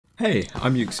Hey,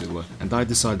 I'm Yuxula, and I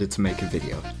decided to make a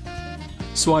video.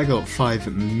 So I got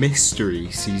 5 mystery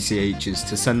CCHs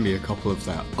to send me a couple of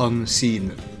their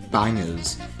unseen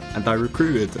bangers, and I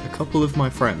recruited a couple of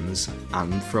my friends,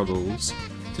 and Throddles,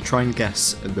 to try and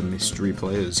guess the mystery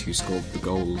players who scored the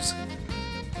goals.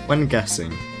 When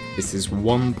guessing, it is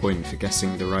 1 point for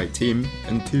guessing the right team,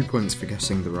 and 2 points for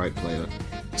guessing the right player.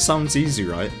 Sounds easy,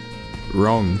 right?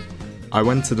 Wrong. I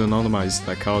went and anonymised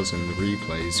their cards in the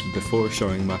replays before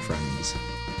showing my friends.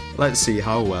 Let's see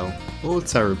how well, or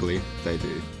terribly, they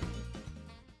do.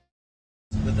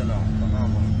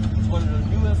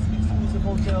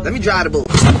 Let me drive the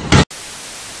boat.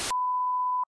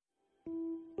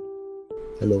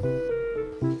 Hello.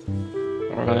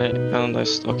 Alright, and I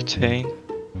stock Octane.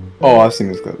 Oh, I've seen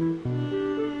this guy.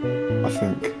 I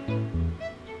think.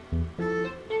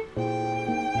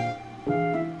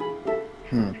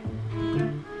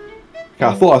 Okay,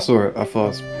 I thought I saw it at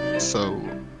first. So,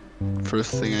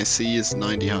 first thing I see is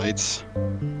 90 heights.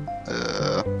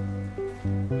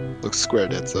 Looks square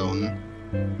dead zone.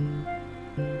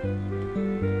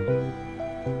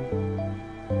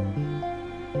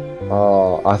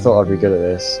 Oh, I thought I'd be good at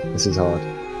this. This is hard.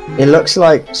 It looks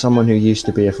like someone who used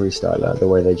to be a freestyler, the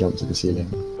way they jump to the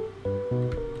ceiling.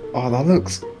 Oh, that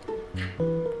looks...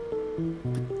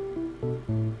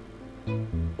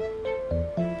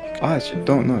 I actually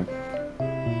don't know.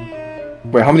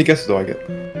 Wait, how many guesses do I get?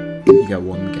 You get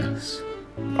 1 guess.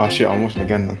 Oh shit, I'm watching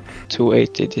again then.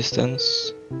 280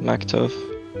 distance, Mactoff,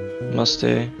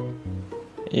 Musty.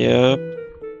 Yep.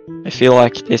 I feel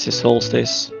like this is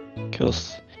Solstice,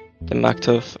 because the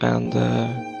Mactoff and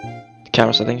the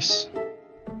camera settings.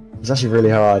 It's actually really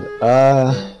hard.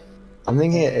 I'm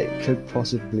thinking it could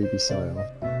possibly be Sile.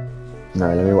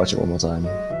 No, let me watch it one more time.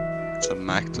 It's a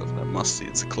Mactoff, that Musty,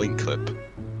 it's a clean clip.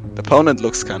 The opponent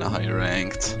looks kinda high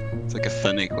ranked. It's like a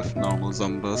Fennec with normal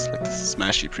Zumbas, like the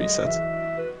Smashy preset.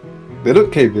 They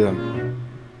look KVM.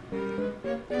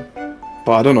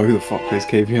 But I don't know who the fuck plays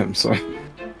KVM, so...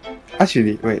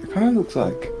 Actually, wait, it kinda looks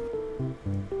like...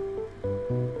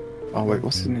 Oh wait,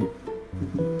 what's his name?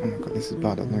 Oh my god, this is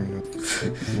bad, I don't even know.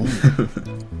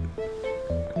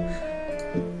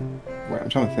 Wait, I'm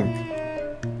trying to think.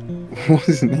 What's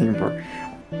his name, bro?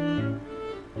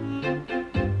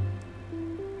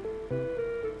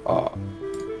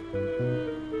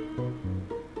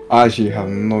 I actually have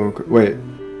no... Wait.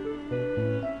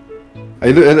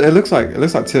 It looks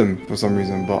like Tim for some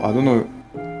reason, but I don't know.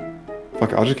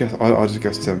 Fuck it, I'll just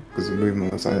guess Tim because the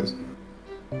movement looks like his.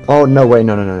 Oh no! Wait,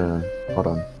 no! Hold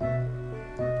on.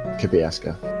 Could be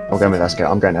Esker. I'm going with Esker.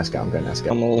 I'm going Esker.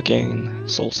 I'm looking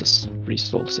Solstice, free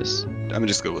Solstice. I'm gonna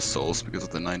just go with Souls because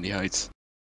of the 90 heights.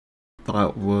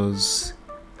 That was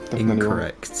Definitely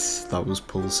incorrect. That was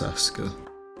Pulseska.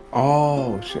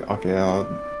 Oh shit. Okay, that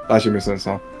actually makes sense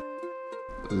now.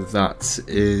 That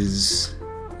is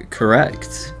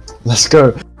correct. Let's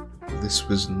go. This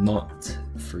was not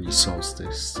Free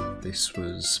Solstice. This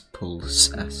was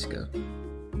Pulseska.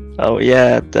 Oh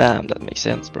yeah, damn, that makes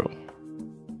sense, bro.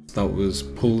 That was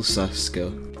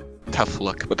Pulseska. Tough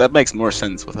luck, but that makes more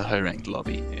sense with a high ranked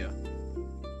lobby, yeah.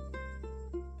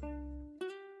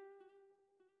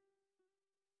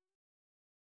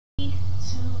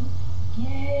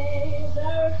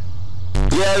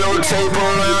 Yellow tape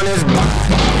around his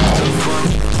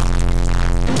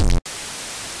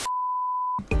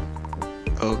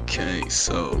Okay,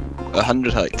 so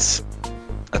 100 heights.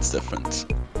 That's different.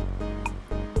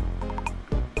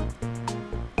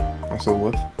 That's all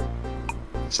worth.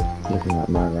 Just looking at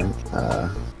my rank.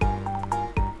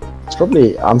 It's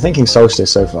probably. I'm thinking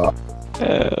Solstice so far.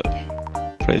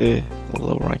 Pretty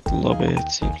low ranked lobby,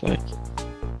 it seems like.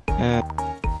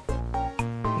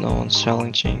 No one's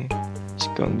challenging.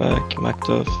 Just going back,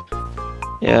 Mactoff.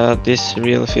 Yeah, this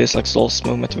really feels like Sol's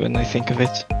moment when I think of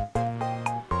it.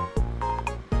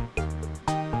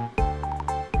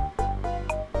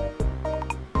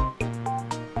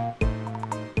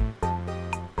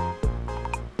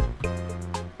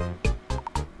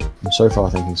 I'm so far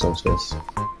thinking Solstice.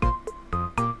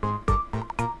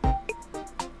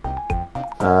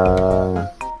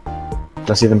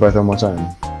 Let's see them both one more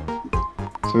time.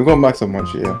 So we got Max on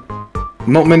Munchie, yeah.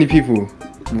 Not many people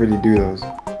really do those.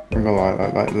 I'm gonna lie,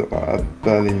 like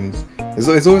Berlin's.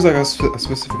 It's always like a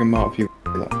specific amount of people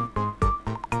do that.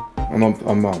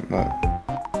 Amount, like,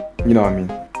 you know what I mean.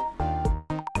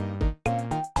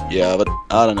 Yeah, but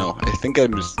I don't know. I think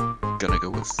I'm just gonna go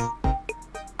with...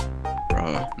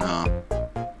 Bro, no.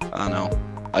 I don't know.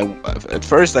 At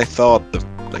first I thought the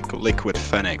Liquid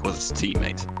Fennec was his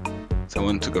teammate. So I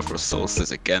wanted to go for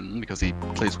Solstice again because he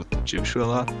plays with Jushu a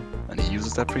lot and he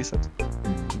uses that preset.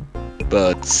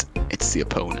 but it's the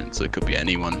opponent, so it could be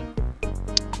anyone.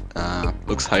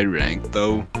 Looks high ranked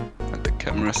though, and the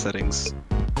camera settings.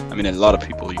 I mean, a lot of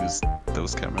people use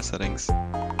those camera settings,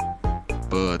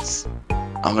 but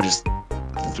I'm gonna just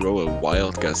throw a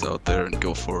wild guess out there and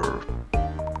go for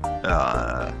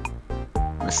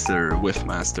Mr.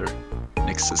 Whiffmaster,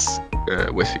 Nix's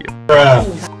Whiffy.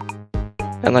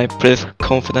 And I'm pretty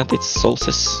confident it's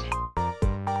Solstice.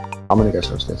 I'm gonna go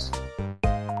Solstice.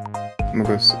 I'm gonna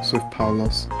go Swift Power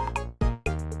Loss.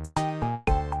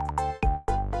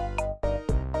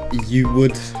 You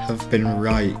would have been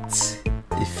right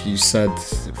if you said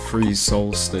Free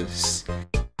Solstice.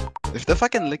 If the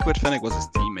fucking Liquid Fennec was his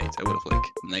teammate, I would have like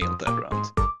nailed that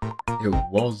round. It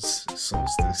was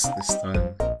Solstice this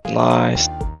time. Nice.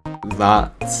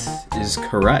 That is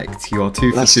correct. You are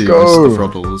 2 for Let's 2, go. Mr.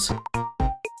 Froddles.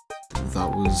 That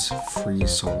was Free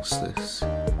Solstice.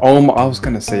 Oh, I was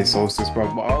gonna say Solstice, bro,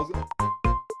 but I was.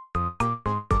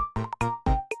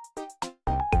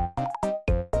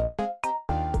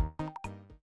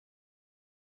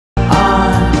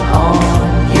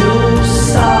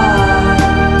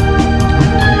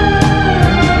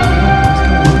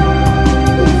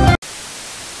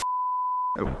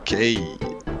 Okay,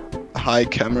 high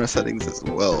camera settings as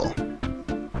well.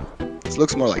 This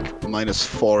looks more like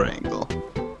 -4 angle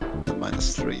than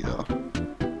 -3 though.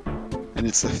 And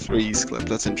it's a freeze clip,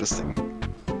 that's interesting.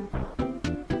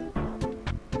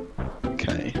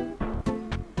 Okay.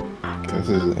 This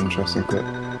is an interesting clip.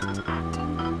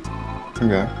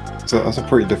 Okay, so that's a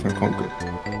pretty different comp clip.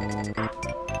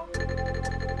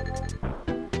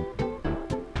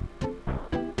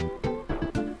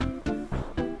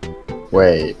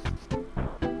 Wait.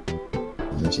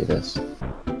 Let me see this.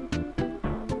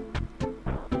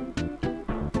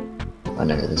 I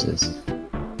know who this is.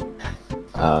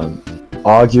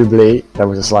 Arguably, there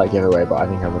was a slight giveaway, but I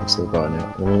think I would have still gotten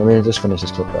it. Let me just finish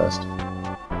this clip first.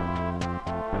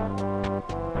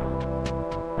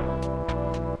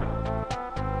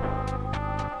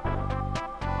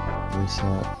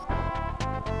 Reset.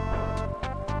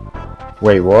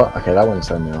 Wait, what? Okay, that one's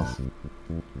turned me off.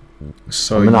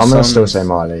 So I'm gonna still say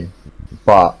Marley,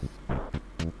 but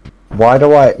why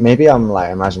do I? Maybe I'm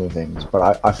like imagining things,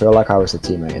 but I feel like I was the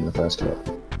teammate in the first clip.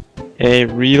 A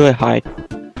really high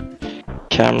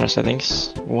camera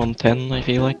settings, 110 I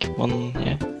feel like,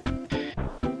 yeah.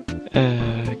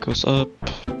 Goes up,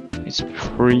 it's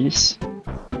freeze.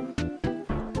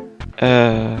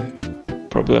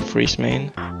 Probably a freeze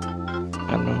main, I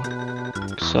don't know.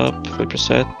 Goes up, full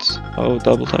preset, oh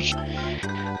double touch.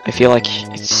 I feel like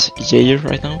it's Jaeger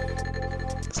right now.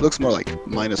 This looks more like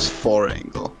 -4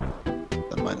 angle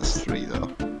than -3 though.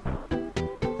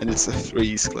 And it's a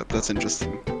freeze clip, that's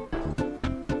interesting.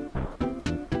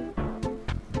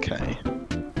 Okay.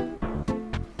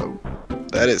 Oh,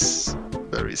 that is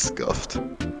very scuffed.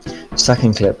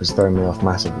 Second clip was throwing me off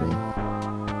massively.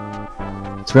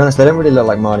 To be honest, they don't really look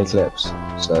like Marley clips,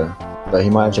 so but he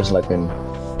might have just like been.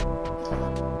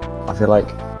 I feel like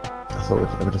I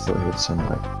would have thought he would sound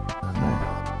like. I don't know.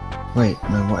 Wait,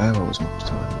 no, what arrow was much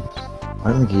time? I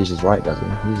don't think he uses right, does he?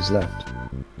 He uses left.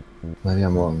 Maybe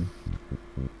I'm wrong.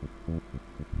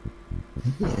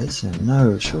 Maybe it isn't.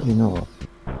 No, surely not.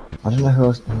 I don't know who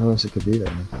else it could be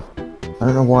then. I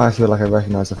don't know why I feel like I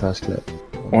recognise the first clip.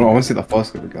 I want to see the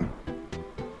first clip again,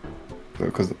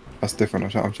 because that's different.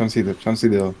 I'm trying to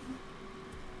see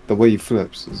the way he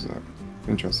flips is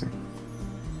interesting.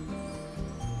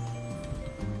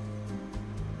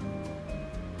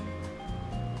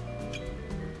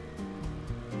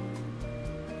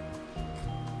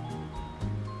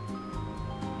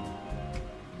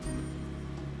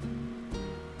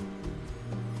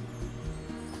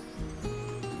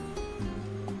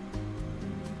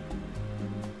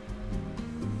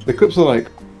 The clips are like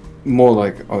more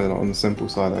like on the simple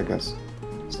side, I guess.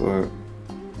 So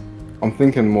I'm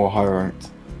thinking more high ranked.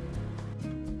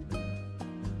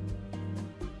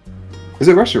 Is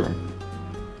it restaurant?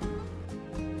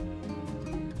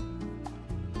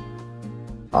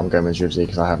 I'm going with Juvzy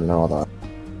because I have no other.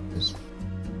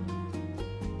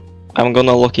 I'm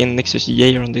gonna lock in Nix's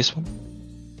Jaeger on this one.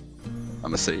 I'm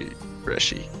gonna say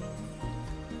Reshi.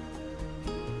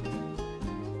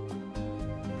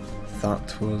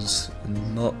 That was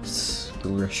not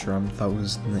Rishram, that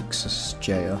was Nixus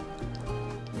Jaya.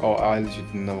 Oh, I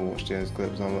literally never watched Jay's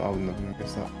clips. I would never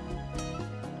guess that.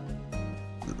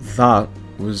 That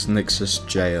was Nixus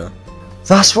Jaya.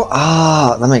 That's what.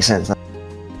 Ah, that makes sense.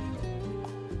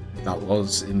 That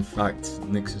was, in fact,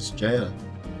 Nixus Jaya.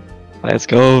 Let's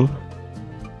go.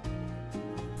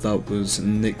 That was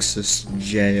Nixus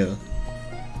Jaya.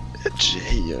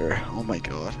 Jaeger. Oh my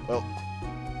god. Well,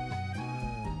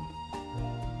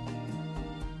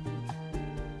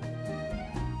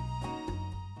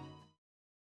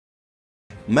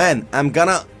 Man, I'm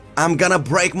gonna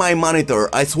break my monitor,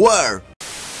 I swear!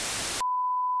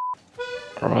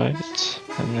 Alright,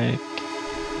 Fennec.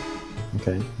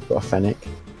 Okay, got a Fennec.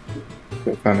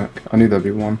 Got Fennec. I knew there'd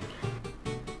be one.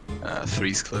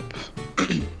 Threes clip.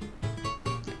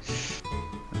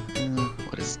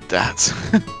 What is that?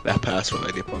 That pass from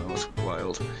the opponent was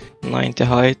wild. 90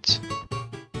 height.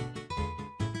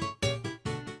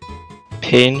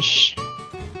 Pinch.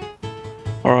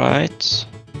 Alright.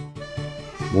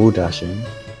 Wall dashing.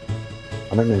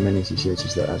 I don't know many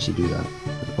CCHs that actually do that.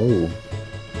 Oh.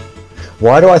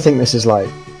 Why do I think this is like...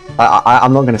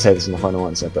 I'm not going to say this is my final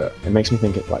answer, but it makes me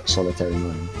think it's like Solitary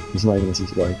Mine. He's not even a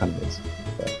CC, well, he kind of is.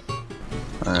 But...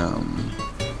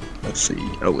 Let's see.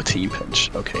 Oh, a team pinch.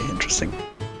 Okay, interesting.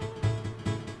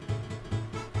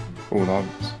 Oh,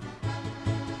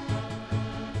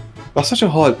 that's such a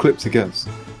hard clip to guess.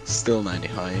 Still 90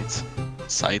 height.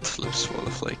 Side flips for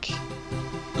the flick.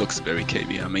 Looks very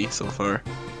KBM-y so far.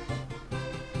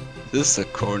 This is a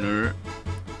corner.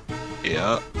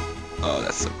 Yeah. Oh,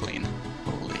 that's so clean.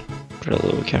 Holy. Pretty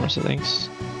low camera settings.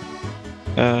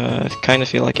 I kind of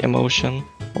feel like emotion.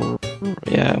 Or,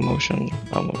 yeah, emotion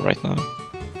right now.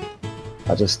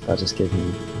 I just gave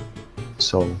me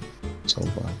soul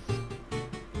vibe.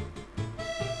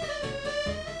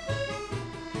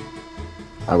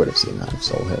 I would have seen that if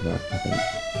Soul hit that, I think.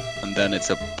 And then it's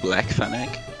a black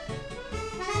Fennec.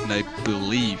 And I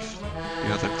believe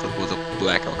the other clip was a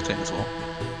black Octane as well.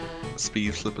 A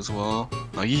speed flip as well.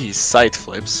 Now he side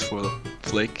flips for the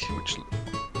flick, which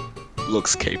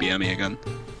looks KBM-y again.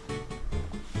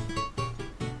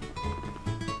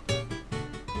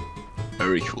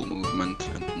 Very cool movement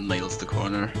and nails the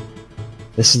corner.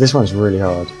 This one's really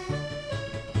hard.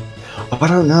 I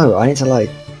don't know. I need to like.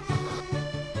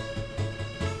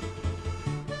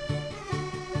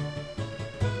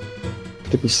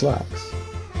 Could be slacks.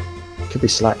 Could be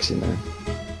slacks, you know.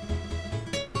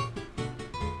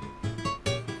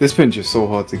 This pinch is so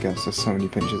hard to guess. There's so many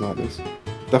pinches like this.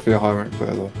 Definitely a high rank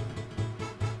player though.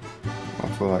 I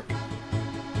feel like.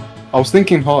 I was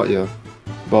thinking Heart, yeah,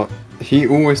 but he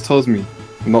always tells me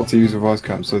not to use reverse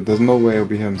cam, so there's no way it'll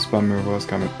be him spamming reverse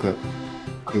cam at clip.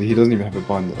 Because he doesn't even have a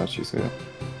binder actually, so yeah.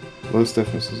 Low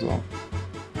stiffness as well.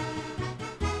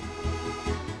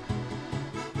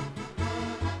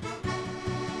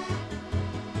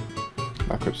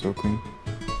 That clip's so clean.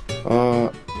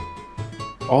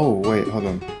 Oh wait, hold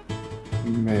on.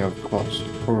 You may have clutched,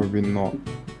 probably not,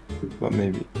 but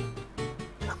maybe.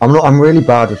 I'm really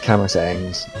bad with camera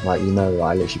settings. Like, you know,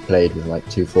 I literally played with like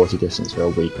 240 distance for a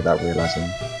week without realizing.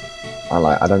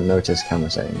 I don't notice camera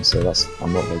settings, so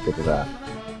I'm not very good with that.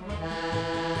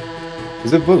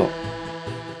 Is it Bullock?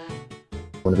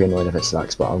 I want to be annoyed if it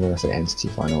slacks, but I'm gonna say Entity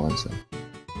final answer.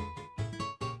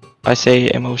 I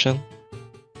say emotion.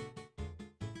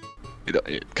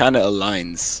 It kind of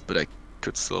aligns, but I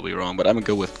could still be wrong. But I'm gonna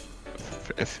go with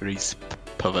F3's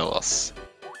Pavelos.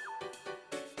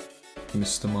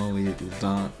 Mr. Marley,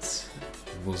 that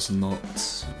was not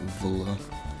Vula.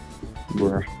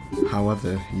 Bruh.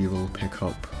 However, you will pick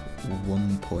up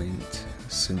 1 point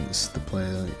since the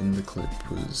player in the clip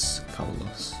was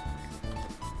Paulos.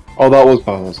 Oh, that was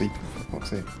Paolo, so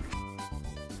what's it?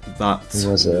 That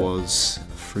Was it? was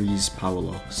Freeze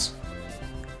Paulos.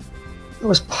 It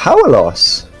was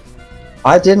Powerloss!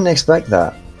 I didn't expect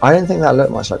that. I didn't think that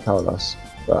looked much like Powerloss,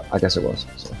 but I guess it was.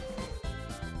 So.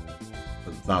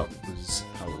 But that was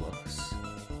Paulos.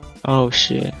 Oh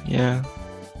shit, yeah.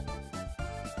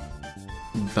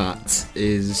 That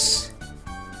is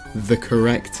the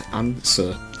correct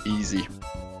answer. Easy.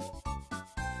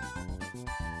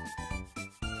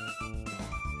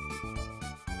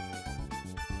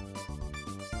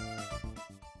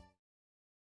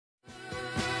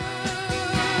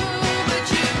 But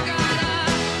you've gotta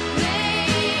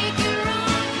make your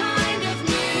own kind of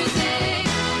music.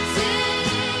 Sing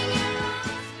your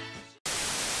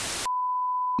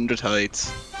own 100 heights.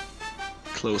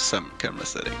 Close some camera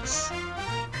settings.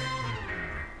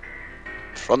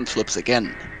 Front flips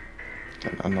again.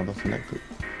 Another Fennec clip.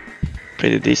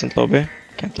 Pretty decent lobby,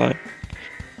 can't lie.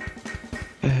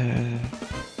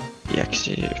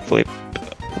 Yaxi flip.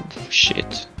 Oh,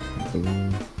 shit.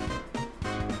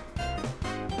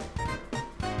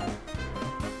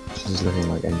 This is looking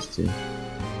like Entity.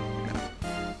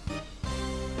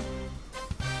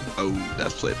 Oh,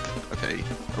 that flip. Okay.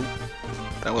 Oh,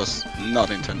 that was not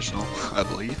intentional, I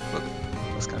believe, but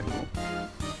that's kind of cool.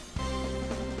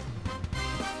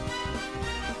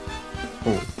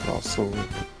 Oh, that was so weird.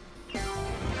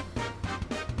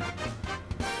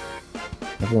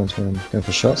 Everyone's going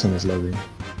for shots in this lobby.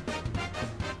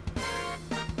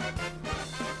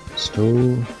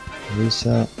 Stall,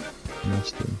 Reset.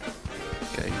 Nasty.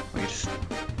 Okay, wait.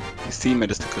 His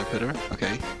teammate is the clip hitter.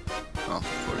 Okay. Oh,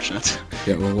 fortunate.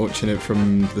 Yeah, we're watching it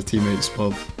from the teammates'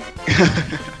 pub.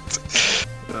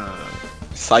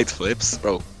 Side flips,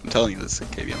 bro. I'm telling you, this is a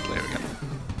KVM player again.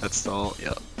 That's all.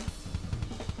 Yeah.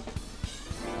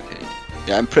 Okay.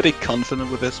 Yeah, I'm pretty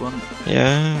confident with this one.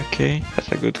 Yeah, okay,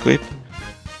 that's a good clip.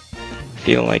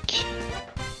 Feel like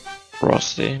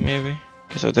Rusty, maybe,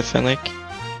 because of the Fennec.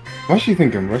 I'm actually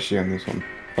thinking Rushy on this one.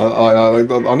 I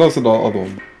know it's the other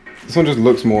one. This one just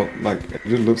looks more like, it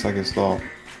just looks like his style.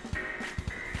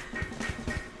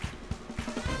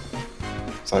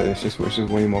 It's like, it's just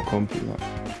way more comfy. Like.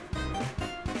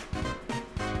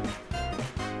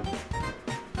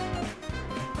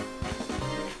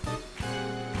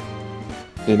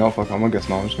 You know, fuck, I'm gonna guess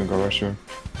now. I'm just gonna go Rushy.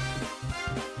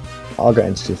 I'll get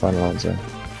into the final answer.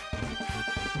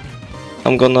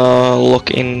 I'm gonna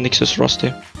lock in Nixus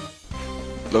Rusty.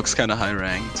 Looks kind of high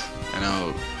ranked. I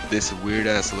know this weird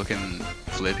ass looking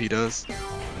flip he does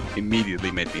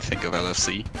immediately made me think of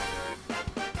LFC.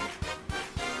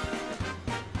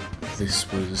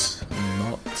 This was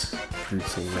not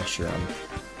Brutal Reshiram.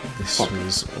 This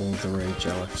was All the Rage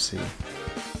LFC.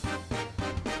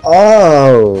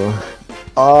 Oh!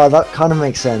 Oh, that kind of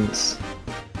makes sense.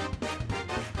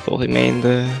 Thought he made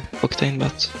the Octane,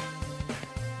 but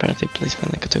apparently plays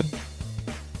Fennec too.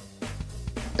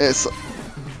 It's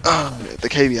the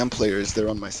KVM players, they're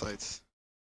on my sides.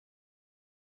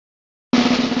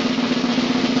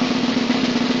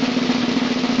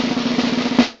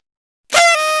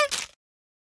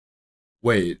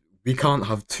 Wait, we can't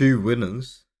have two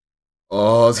winners?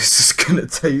 Oh, this is gonna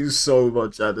take so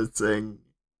much editing.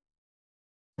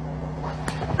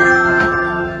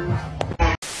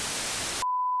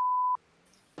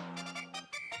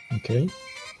 Okay.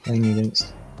 Playing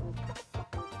against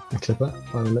a clipper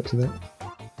by the looks of it.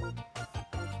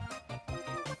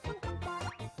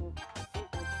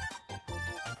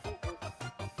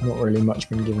 Not really much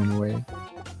been given away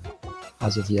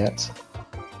as of yet.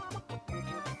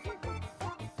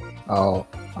 Oh,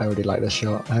 I already like this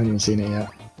shot. I haven't even seen it yet.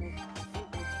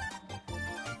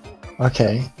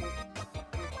 Okay.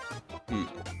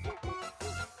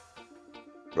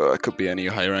 Bro, it could be any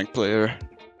high rank player.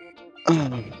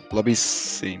 Lobby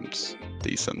seems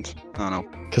decent. I don't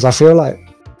know. Because I feel like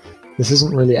this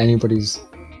isn't really anybody's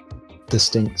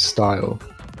distinct style.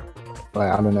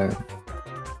 Like, I don't know.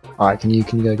 Alright, can you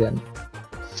go again?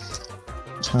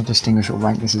 I'm trying to distinguish what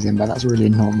rank this is in, but that's really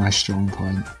not my strong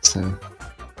point. So,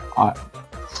 I'm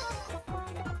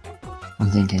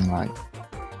thinking like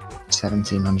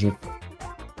 1700.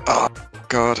 Oh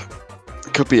god.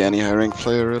 It could be any high rank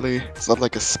player really. It's not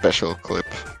like a special clip.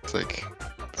 It's like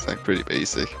pretty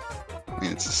basic. I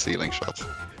mean, it's a ceiling shot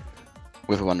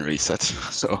with one reset.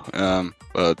 So,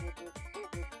 but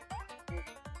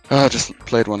I just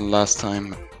played one last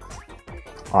time.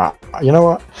 Alright, you know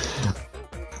what?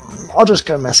 I'll just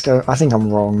go Mesco. I think I'm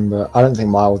wrong, but I don't think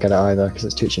Mile will get it either because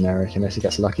it's too generic unless he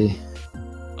gets lucky.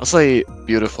 I'll say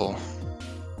beautiful.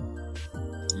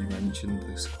 You mentioned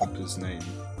this clipper's name.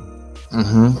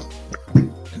 Mm-hmm.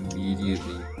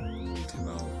 Immediately ruled him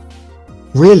out.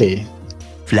 Really?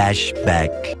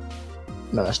 Flashback.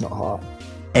 No, that's not hard.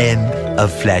 End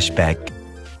of flashback.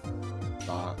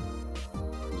 That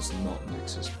was not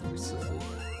Nix's beautiful.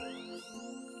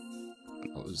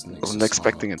 That was I Nix's wasn't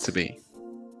expecting heart. it to be.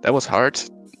 That was hard.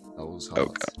 That was Oh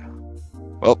hard. god.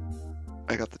 Well,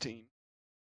 I got the team.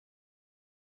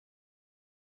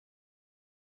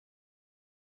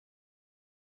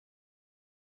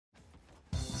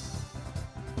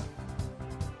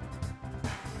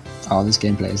 Oh, this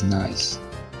gameplay is nice.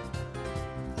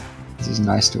 This is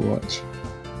nice to watch.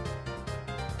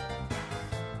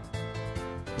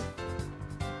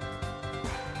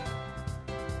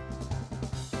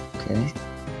 Okay.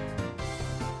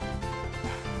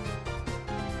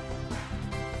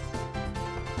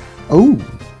 Oh!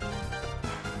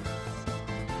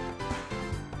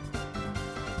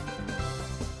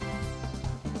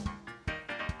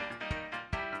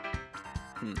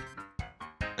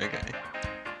 Okay.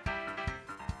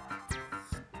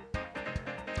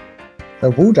 They're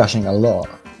wall dashing a lot.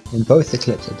 In both the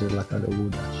clips I did like a little wall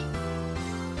dash.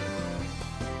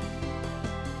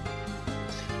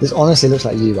 This honestly looks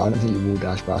like you, but I don't think you wall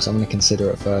dash, but so I'm going to consider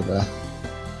it further.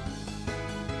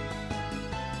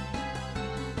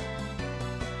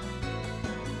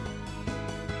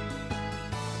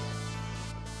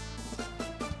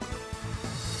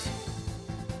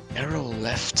 Arrow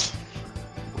left.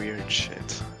 Weird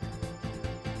shit.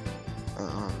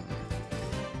 Arrow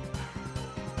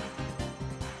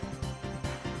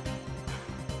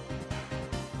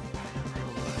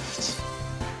left.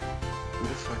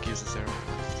 fuck uses arrow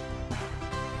left?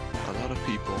 A lot of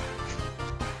people.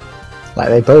 Like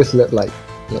they both look like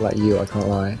you. I can't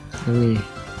lie. Let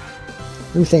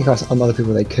me think of some other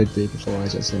people they could be before I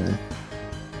just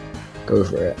go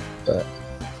for it. But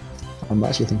I'm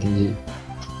actually thinking you.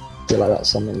 I feel like that's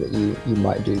something that you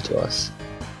might do to us.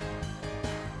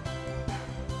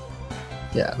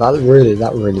 Yeah, that really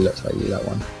looks like you. That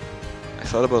one. I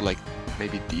thought about like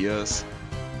maybe Diaz,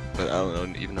 but I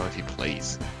don't even know if he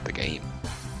plays the game.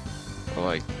 But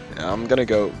like, I'm gonna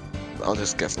go. I'll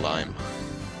just guess Lime.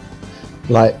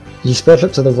 Like, you sped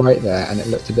looked to the right there and it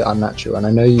looked a bit unnatural, and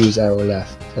I know you use arrow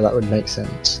left, so that would make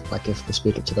sense. Like if the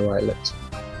speed look to the right looked,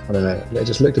 I don't know, it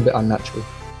just looked a bit unnatural.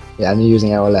 Yeah, and you're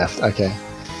using arrow left, okay.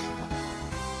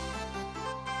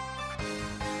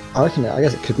 I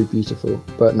guess it could be beautiful,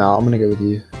 but no, I'm gonna go with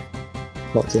you.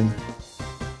 Locked in. The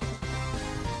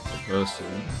person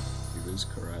who was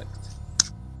correct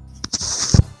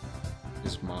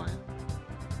is mine.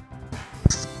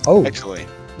 Oh! Actually,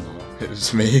 No, it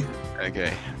was me.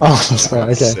 okay. Oh, that's right,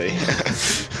 okay. Say.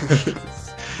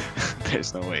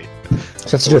 There's no way.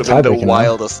 So have to It do a would have been tiebreaker the now.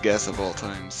 wildest guess of all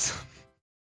times.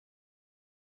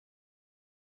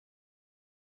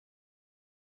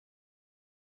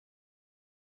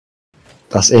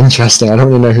 That's interesting, I don't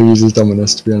really know who uses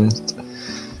Dominus, to be honest.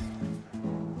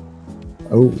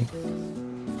 Oh.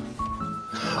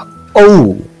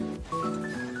 Oh!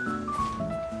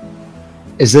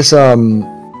 Is this,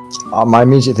 my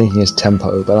immediate thinking is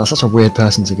Tempo, but that's such a weird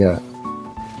person to get.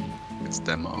 It's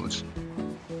demoed.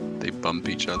 They bump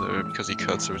each other because he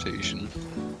cuts rotation.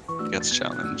 Gets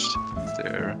challenged.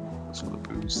 There. Goes for the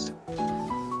boost.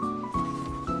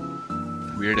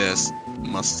 Weird ass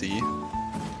musty.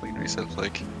 Clean reset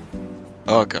like.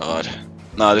 Oh god.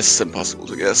 Nah, this is impossible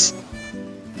to guess.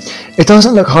 It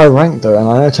doesn't look high ranked though, and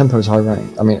I know Tempo's high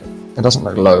ranked. I mean, it doesn't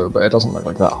look low, but it doesn't look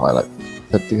like that high. Like,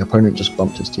 the opponent just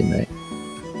bumped his teammate.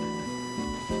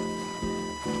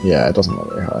 Yeah, it doesn't look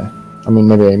very high. I mean,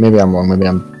 maybe I'm wrong. Maybe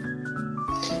I'm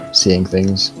seeing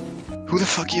things. Who the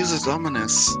fuck uses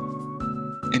Dominus?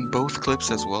 In both clips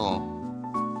as well.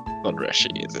 Not Reshi,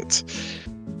 is it?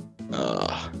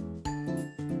 I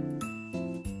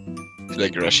feel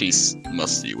like Reshi's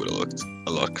musty would have looked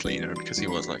a lot cleaner because he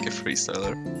was like a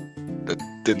freestyler. That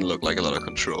didn't look like a lot of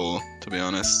control, to be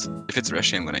honest. If it's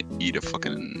Reshi, I'm gonna eat a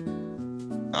fucking...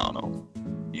 I don't know.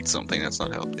 Eat something that's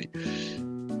not healthy.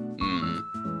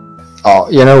 Oh,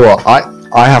 you know what?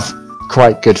 I have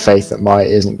quite good faith that Mai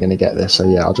isn't going to get this, so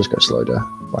yeah, I'll just go Slowder.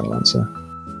 Final answer.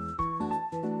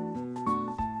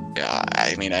 Yeah,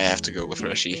 I mean, I have to go with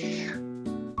Reshi.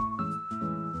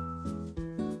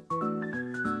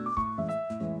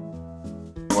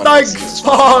 Thanks,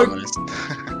 fuck!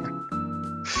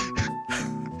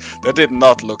 That did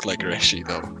not look like Reshi,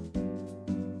 though.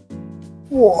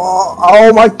 What?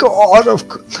 Oh my god!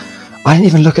 I didn't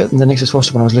even look at the Nexus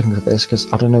roster when I was looking at this because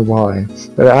I don't know why,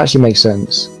 but it actually makes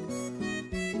sense.